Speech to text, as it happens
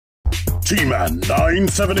T-Man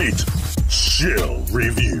 978 Chill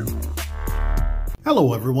Review.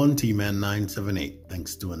 Hello everyone, T-Man 978.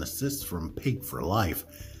 Thanks to an assist from Pig for Life,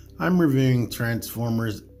 I'm reviewing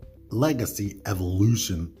Transformers Legacy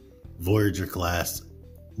Evolution Voyager class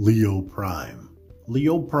Lio Prime.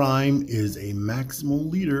 Lio Prime is a Maximal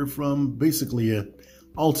leader from basically an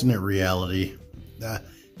alternate reality.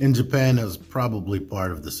 In Japan, is probably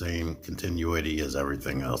part of the same continuity as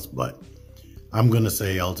everything else, but I'm going to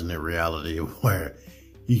say alternate reality where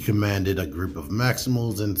he commanded a group of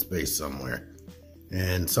Maximals in space somewhere.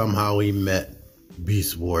 And somehow he met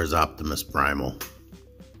Beast Wars Optimus Primal.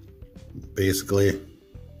 Basically,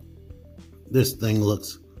 this thing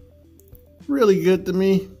looks really good to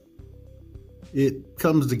me. It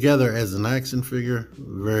comes together as an action figure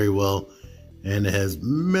very well. And it has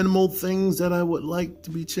minimal things that I would like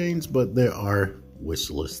to be changed, but there are wish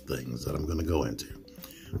list things that I'm going to go into.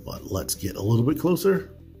 But let's get a little bit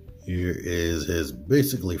closer. Here is his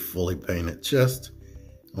basically fully painted chest.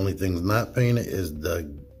 Only thing's not painted is the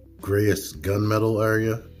grayish gunmetal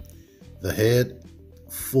area. The head,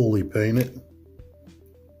 fully painted,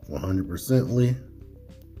 100%ly.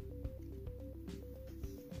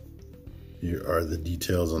 Here are the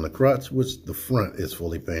details on the crotch, which the front is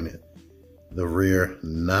fully painted. The rear,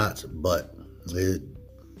 not, but it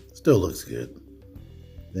still looks good.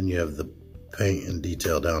 Then you have the paint and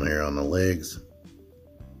detail down here on the legs.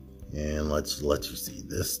 And let's let you see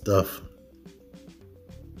this stuff.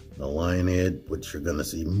 The lion head, which you're going to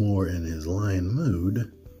see more in his lion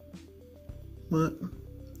mode. But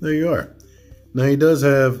there you are. Now he does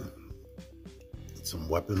have some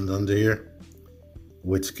weapons under here,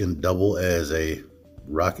 which can double as a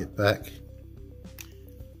rocket pack.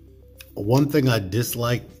 One thing I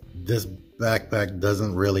dislike, this backpack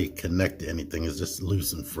doesn't really connect to anything. It's just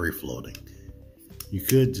loose and free floating. You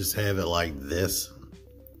could just have it like this.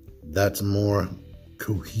 That's more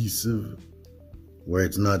cohesive, where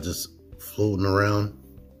it's not just floating around.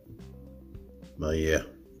 But yeah,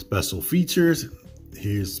 special features.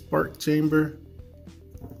 Here's spark chamber.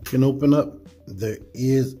 Can open up. There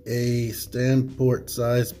is a stand port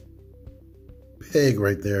size peg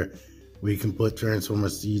right there, where you can put Transformer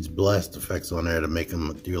Siege blast effects on there to make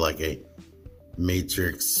them do like a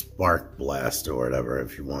Matrix spark blast or whatever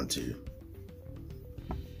if you want to.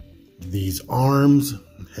 These arms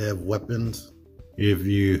have weapons. If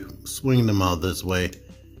you swing them out this way,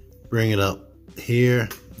 bring it up here,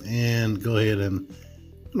 and go ahead and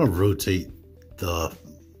rotate the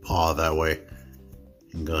paw that way.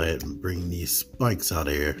 And go ahead and bring these spikes out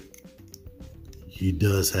of here. He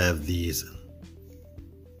does have these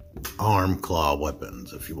arm claw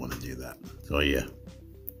weapons if you want to do that. So yeah,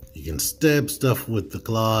 you can stab stuff with the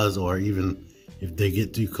claws, or even if they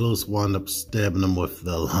get too close, wind up stabbing them with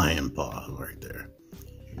the lion paw right there.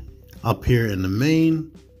 Up here in the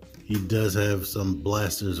main, he does have some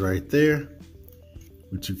blasters right there,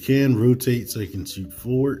 which you can rotate so you can shoot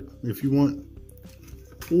forward if you want,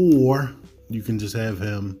 or you can just have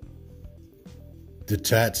him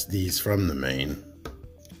detach these from the main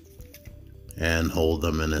and hold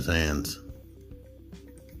them in his hands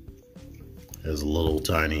as little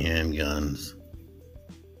tiny handguns,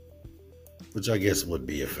 which I guess would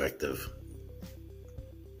be effective.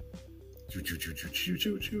 Shoot, shoot, shoot, shoot, shoot,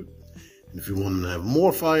 shoot, shoot. And if you want to have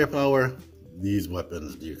more firepower, these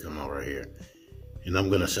weapons do come over here. And I'm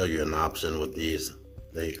going to show you an option with these.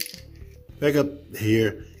 They pick up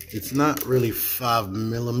here. It's not really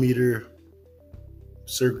 5mm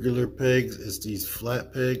circular pegs. It's these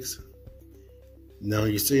flat pegs. Now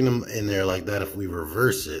you've seen them in there like that. If we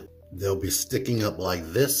reverse it, they'll be sticking up like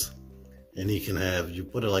this. And you can have, you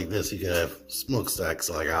put it like this, you can have smokestacks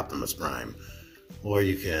like Optimus Prime. Or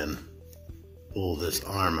you can pull this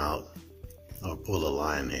arm out, or pull the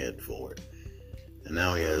lion head forward. And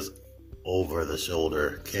now he has over the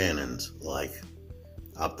shoulder cannons like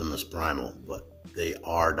Optimus Primal, but they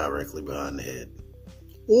are directly behind the head.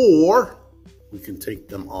 Or we can take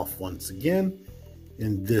them off once again.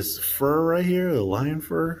 And this fur right here, the lion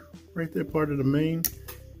fur right there, part of the mane,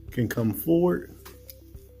 can come forward.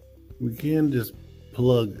 We can just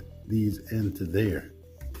plug these into there.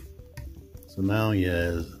 So now he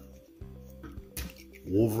has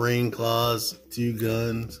Wolverine claws, 2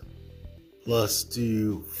 guns, plus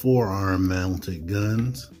 2 forearm mounted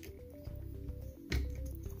guns.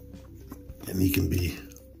 And he can be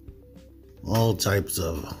all types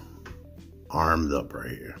of armed up right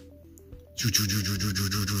here.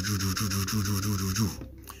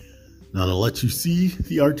 Now to let you see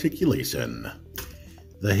the articulation,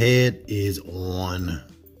 the head is on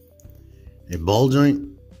a ball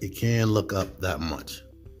joint. It can look up that much,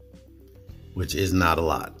 which is not a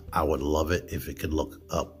lot. I would love it if it could look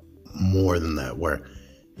up more than that, where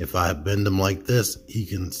if I bend him like this, he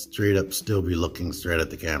can straight up still be looking straight at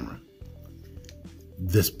the camera.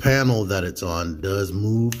 This panel that it's on does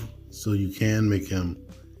move, so you can make him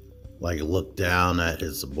like look down at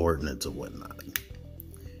his subordinates or whatnot.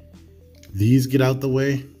 These get out the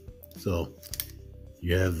way, so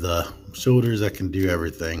you have the shoulders that can do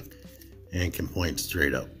everything and can point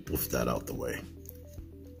straight up with that out the way.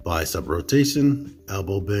 Bicep rotation,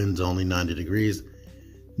 elbow bends only 90 degrees,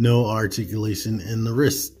 no articulation in the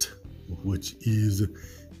wrist, which is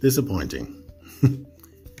disappointing.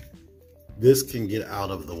 This can get out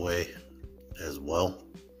of the way as well.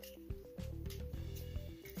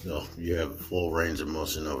 So you have full range of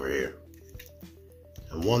motion over here.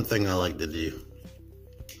 And one thing I like to do,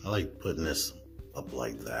 I like putting this up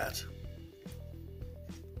like that.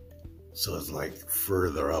 So it's like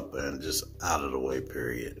further up and just out of the way,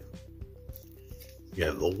 period. You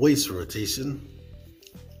have the waist rotation.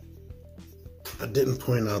 I didn't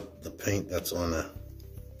point out the paint that's on the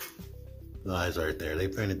eyes right there. They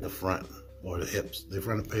painted the front or the hips. They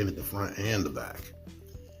painted the front and the back.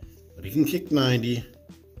 But you can kick 90.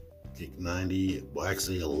 Kick 90, well,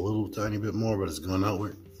 actually a little tiny bit more, but it's going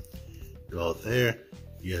outward. Go out there.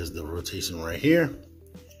 He has the rotation right here.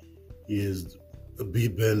 He has a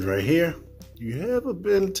bead bend right here. You have a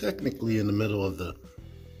bend technically in the middle of the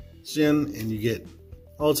shin, and you get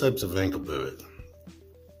all types of ankle pivot.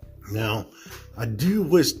 Now, I do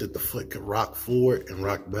wish that the foot could rock forward and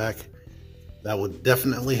rock back. That would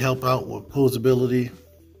definitely help out with posability,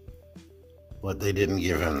 but they didn't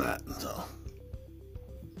give him that, so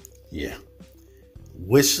yeah.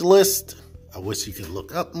 Wish list. I wish he could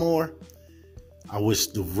look up more. I wish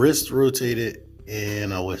the wrist rotated,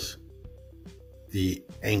 and I wish the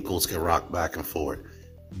ankles could rock back and forward.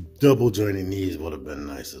 Double jointed knees would have been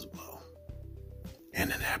nice as well.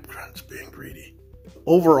 And an ab crunch, being greedy.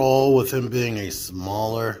 Overall, with him being a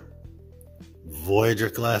smaller Voyager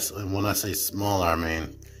class, and when I say smaller, I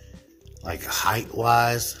mean like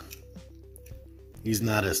height-wise, he's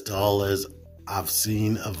not as tall as I've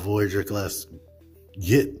seen a Voyager class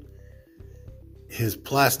get. His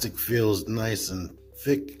plastic feels nice and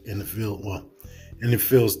thick, and it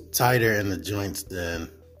feels tighter in the joints than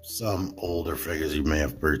some older figures you may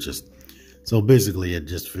have purchased. So basically, it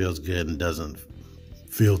just feels good and doesn't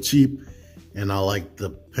feel cheap. And I like the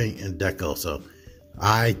paint and deco, so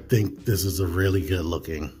I think this is a really good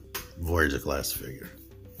looking Voyager class figure.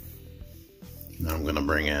 Now I'm gonna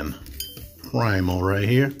bring in Primal right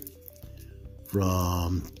here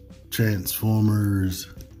from Transformers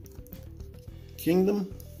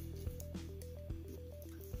Kingdom.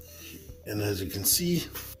 And as you can see,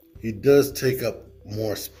 he does take up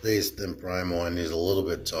more space than Primal, and he's a little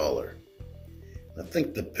bit taller. I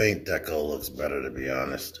think the paint deco looks better, to be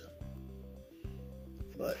honest.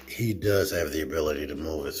 But he does have the ability to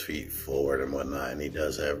move his feet forward and whatnot, and he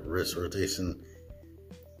does have wrist rotation.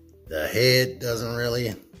 The head doesn't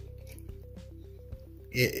really.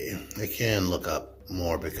 It can look up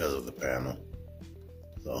more because of the panel.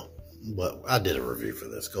 So, but I did a review for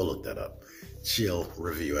this. Go look that up. Chill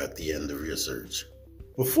review at the end of your search.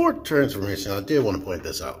 Before transformation, I did want to point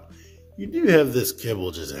this out. You do have this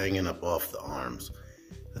kibble just hanging up off the arms.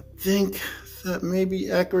 I think that may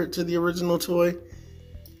be accurate to the original toy.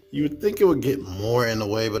 You would think it would get more in the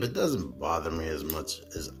way, but it doesn't bother me as much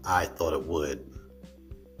as I thought it would.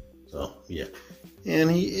 So, yeah.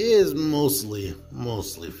 And he is mostly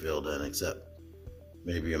filled in, except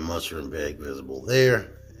maybe a mushroom bag visible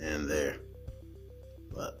there and there.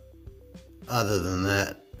 But other than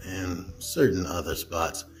that, and certain other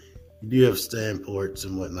spots, you do have stand ports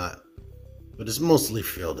and whatnot, but it's mostly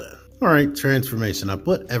filled in. All right, transformation. I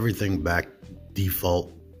put everything back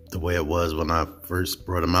default the way it was when I first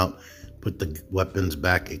brought them out. Put the weapons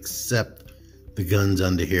back except the guns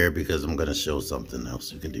under here, because I'm going to show something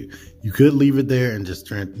else you can do. You could leave it there and just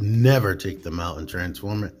never take them out and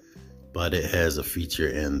transform it, but it has a feature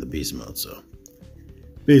in the beast mode. So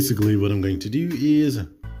basically what I'm going to do is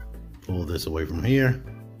pull this away from here,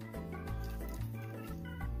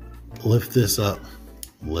 lift this up,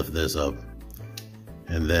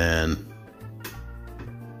 and then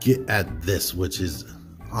get at this, which is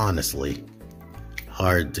honestly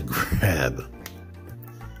hard to grab.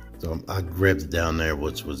 So I grabbed it down there,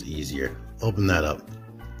 which was easier. Open that up.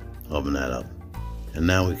 And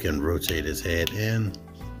now we can rotate his head in.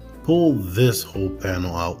 Pull this whole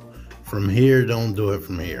panel out. From here, don't do it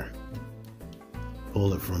from here.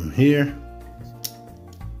 Pull it from here.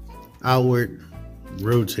 Outward.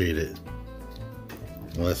 Rotate it.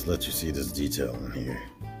 Let's let you see this detail in here.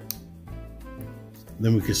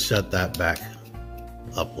 Then we can shut that back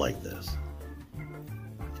up like this.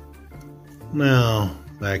 Now,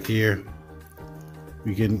 back here,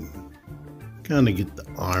 we can kind of get the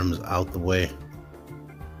arms out the way.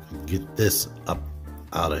 Get this up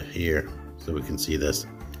out of here so we can see this.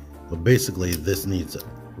 But basically, this needs to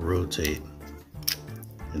rotate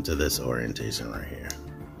into this orientation right here.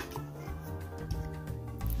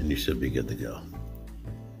 And you should be good to go.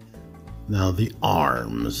 Now the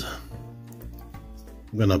arms.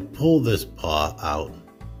 I'm gonna pull this paw out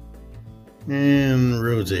and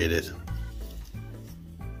rotate it.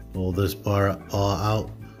 Pull this paw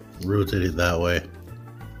out, rotate it that way.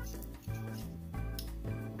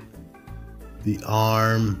 The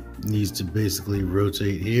arm needs to basically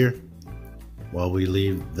rotate here while we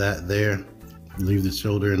leave that there. Leave the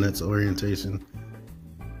shoulder in its orientation.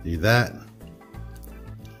 Do that.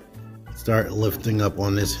 Start lifting up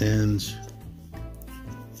on this hinge.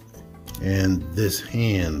 And this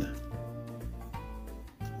hand.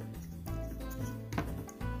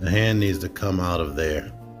 The hand needs to come out of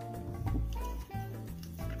there.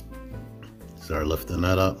 Start lifting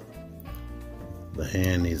that up. The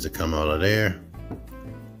hand needs to come out of there.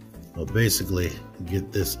 But basically,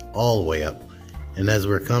 get this all the way up. And as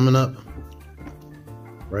we're coming up,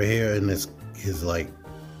 right here in this, his like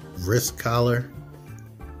wrist collar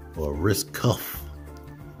or wrist cuff,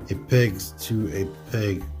 it pegs to a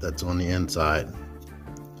peg that's on the inside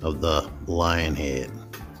of the lion head.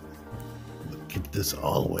 Get this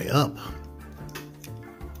all the way up.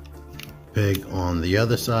 Peg on the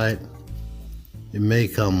other side. It may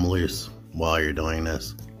come loose while you're doing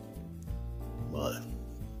this, but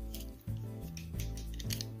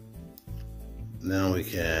now we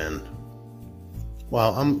can,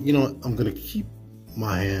 well, I'm gonna keep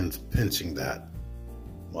my hands pinching that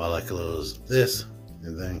while I close this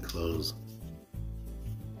and then close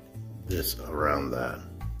this around that.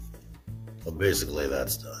 But basically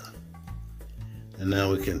that's done. And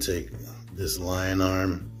now we can take this lion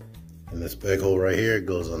arm and this peg hole right here, it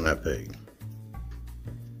goes on that peg.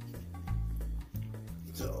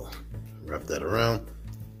 So wrap that around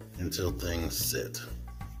until things sit.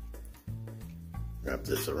 Wrap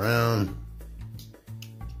this around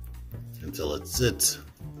until it sits.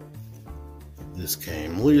 This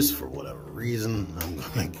came loose for whatever reason.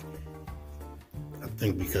 I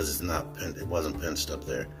think because it's not pinched, it wasn't pinched up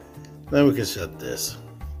there. Then we can shut this.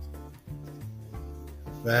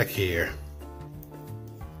 Back here,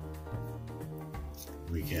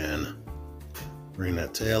 we can bring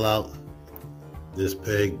that tail out. This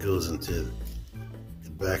peg goes into the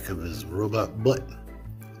back of his robot butt.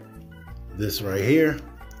 This right here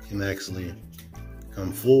can actually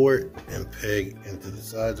come forward and peg into the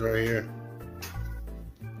sides right here.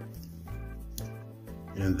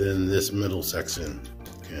 And then this middle section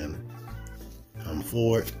can come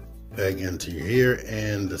forward, peg into your ear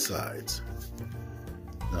and the sides.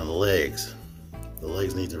 Now the legs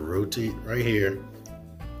need to rotate right here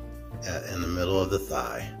in the middle of the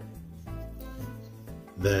thigh.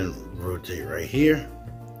 Then rotate right here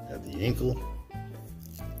at the ankle.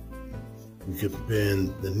 You could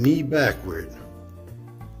bend the knee backward.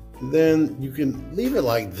 Then you can leave it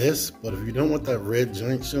like this, but if you don't want that red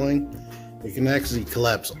joint showing, it can actually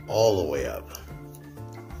collapse all the way up.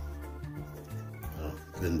 So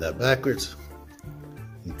bend that backwards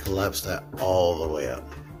and collapse that all the way up.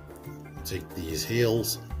 Take these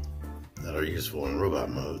heels that are useful in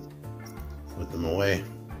robot mode, put them away,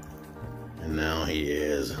 and now he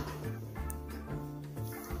is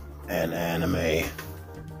an anime,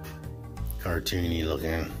 cartoony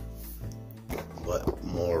looking, but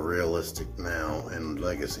more realistic now in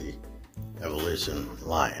Legacy Evolution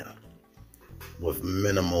lion with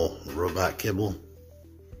minimal robot kibble.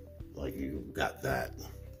 Like you got that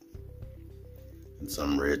and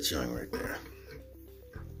some red showing right there.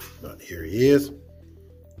 But here he is.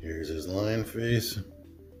 Here's his lion face.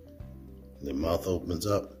 The mouth opens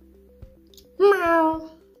up.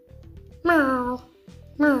 Meow, meow,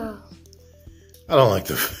 meow. I don't like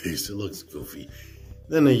the face. It looks goofy.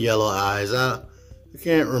 Then the yellow eyes. I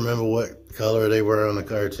can't remember what color they were on the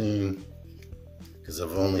cartoon because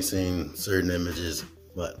I've only seen certain images,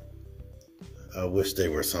 but I wish they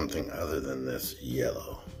were something other than this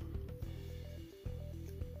yellow.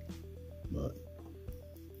 But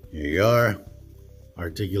here you are.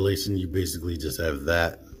 Articulation, you basically just have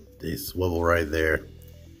that. They swivel right there.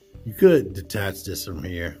 You could detach this from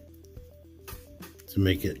here to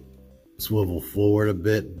make it swivel forward a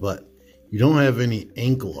bit, but you don't have any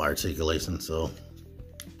ankle articulation, so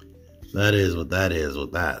that is what that is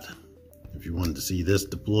with that. If you wanted to see this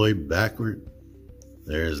deployed backward,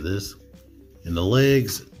 there's this. And the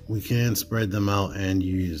legs, we can spread them out and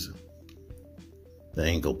use the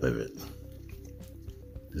ankle pivot.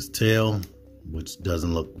 This tail, which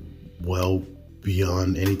doesn't look well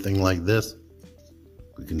beyond anything like this,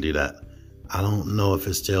 we can do that. I don't know if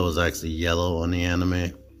his tail is actually yellow on the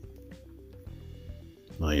anime.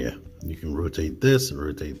 Oh yeah, you can rotate this,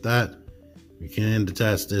 rotate that. We can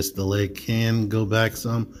detach this. The leg can go back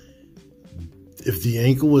some. If the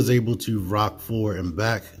ankle was able to rock forward and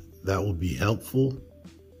back, that would be helpful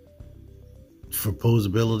for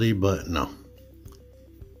posability, but no.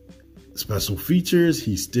 Special features,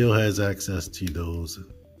 he still has access to those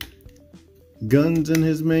guns in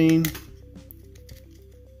his main.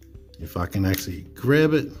 If I can actually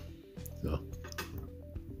grab it, so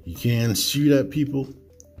he can shoot at people.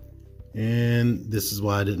 And this is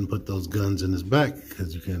why I didn't put those guns in his back,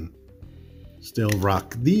 because you can still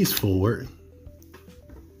rock these forward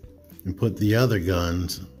and put the other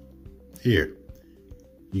guns here.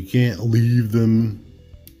 You can't leave them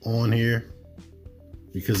on here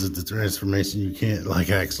because of the transformation. You can't like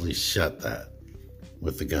actually shut that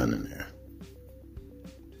with the gun in there,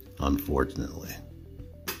 unfortunately.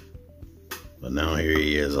 But now here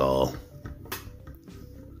he is, all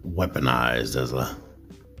weaponized as a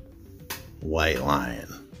white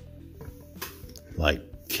lion, like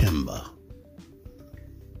Kimba.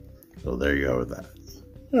 So there you go with that.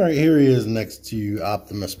 All right, here he is next to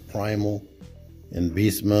Optimus Primal in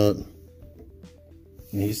beast mode.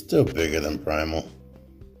 And he's still bigger than Primal.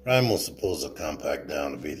 Primal's supposed to compact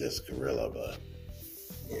down to be this gorilla, but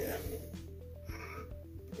yeah.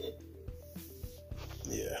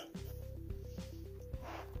 Yeah.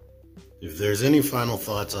 If there's any final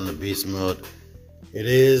thoughts on the beast mode, it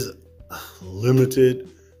is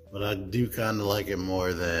limited, but I do kind of like it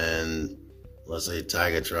more than, let's say,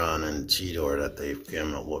 Tigatron and Cheetor that they've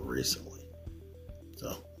come up with recently.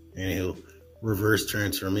 So, anywho, reverse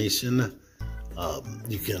transformation.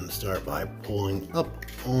 You can start by pulling up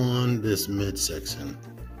on this midsection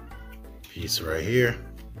piece right here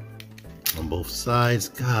on both sides.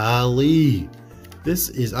 Golly,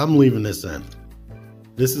 I'm leaving this in.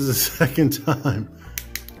 This is the second time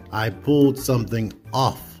I pulled something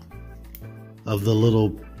off of the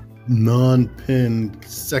little non-pinned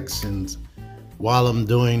sections while I'm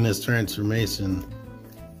doing this transformation.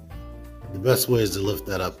 The best way is to lift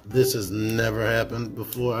that up. This has never happened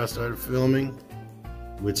before I started filming,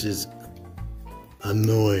 which is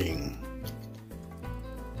annoying.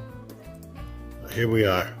 But here we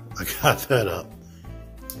are. I got that up.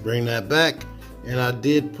 Bring that back, and I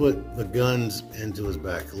did put the guns into his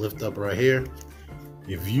back. Lift up right here.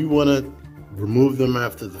 If you want to remove them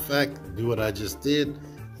after the fact, do what I just did.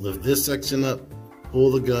 Lift this section up,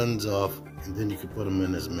 pull the guns off, and then you can put them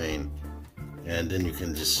in his main. And then you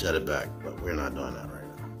can just shut it back, but we're not doing that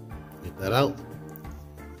right now. Get that out.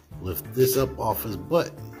 Lift this up off his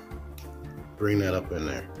butt. Bring that up in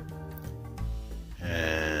there.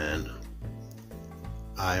 And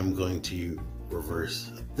I'm going to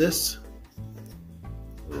reverse this.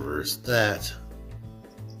 Reverse that.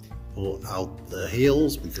 Pull out the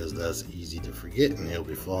heels because that's easy to forget and he'll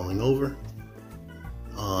be falling over.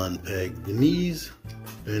 Unpeg the knees.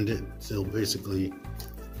 Bend it so basically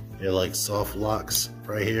they're like soft locks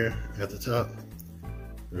right here at the top.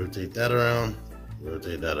 Rotate that around,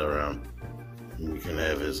 rotate that around, and we can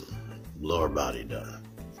have his lower body done.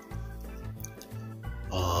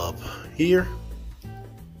 Up here,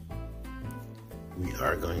 we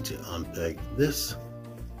are going to unpeg this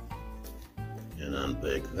and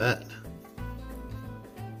unpeg that.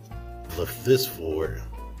 Lift this forward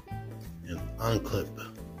and unclip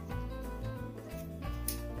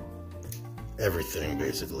everything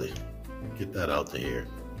basically. Get that out to here.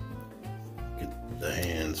 Get the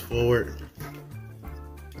hands forward.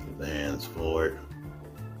 Get the hands forward.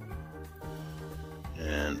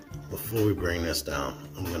 And before we bring this down,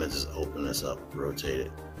 I'm gonna just open this up, rotate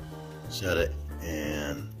it, shut it,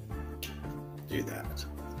 and do that.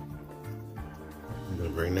 I'm gonna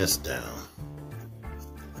bring this down.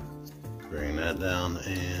 Bring that down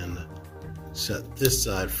and shut this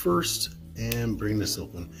side first and bring this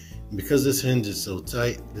open. Because this hinge is so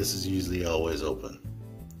tight, this is usually always open.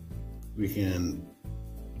 We can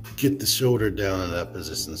get the shoulder down in that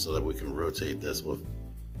position so that we can rotate this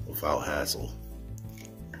without hassle.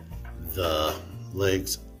 The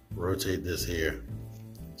legs, rotate this here,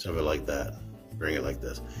 shove it like that, bring it like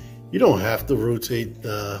this. You don't have to rotate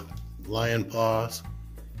the lion paws,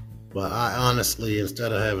 but I honestly,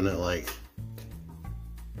 instead of having it like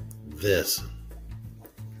this,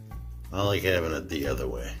 I like having it the other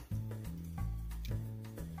way.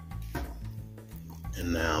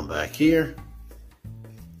 And now back here,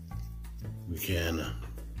 we can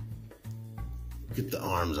get the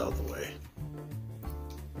arms out the way.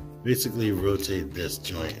 basically rotate this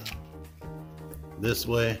joint this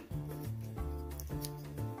way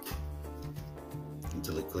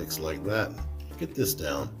until it clicks like that. Get this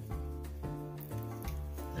down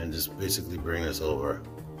and just basically bring this over,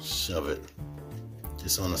 shove it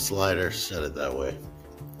just on a slider, shut it that way,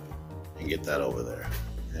 and get that over there.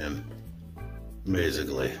 And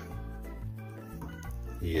basically,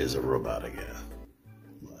 he is a robot again.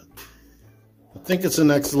 But I think it's an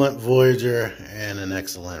excellent Voyager and an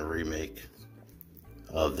excellent remake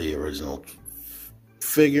of the original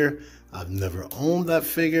figure. I've never owned that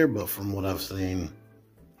figure, but from what I've seen,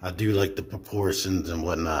 I do like the proportions and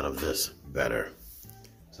whatnot of this better.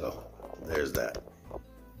 So there's that.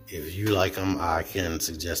 If you like them, I can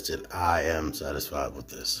suggest it. I am satisfied with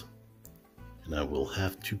this. And I will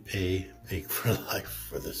have to pay for life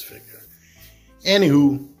for this figure.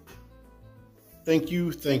 Anywho, thank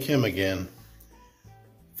you. Thank him again.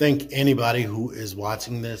 Thank anybody who is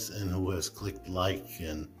watching this and who has clicked like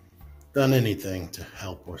and done anything to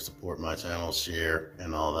help or support my channel, share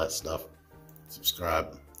and all that stuff.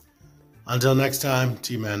 Subscribe. Until next time,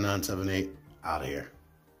 T-Man978 out of here.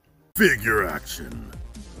 Figure action.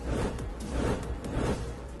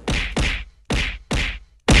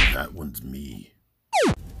 That one's me.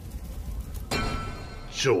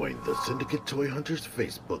 Join the Syndicate Toy Hunters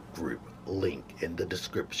Facebook group. Link in the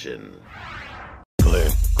description.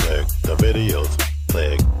 Click the videos.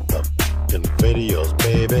 Click the videos,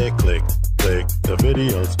 baby. Click the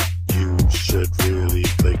videos. You should really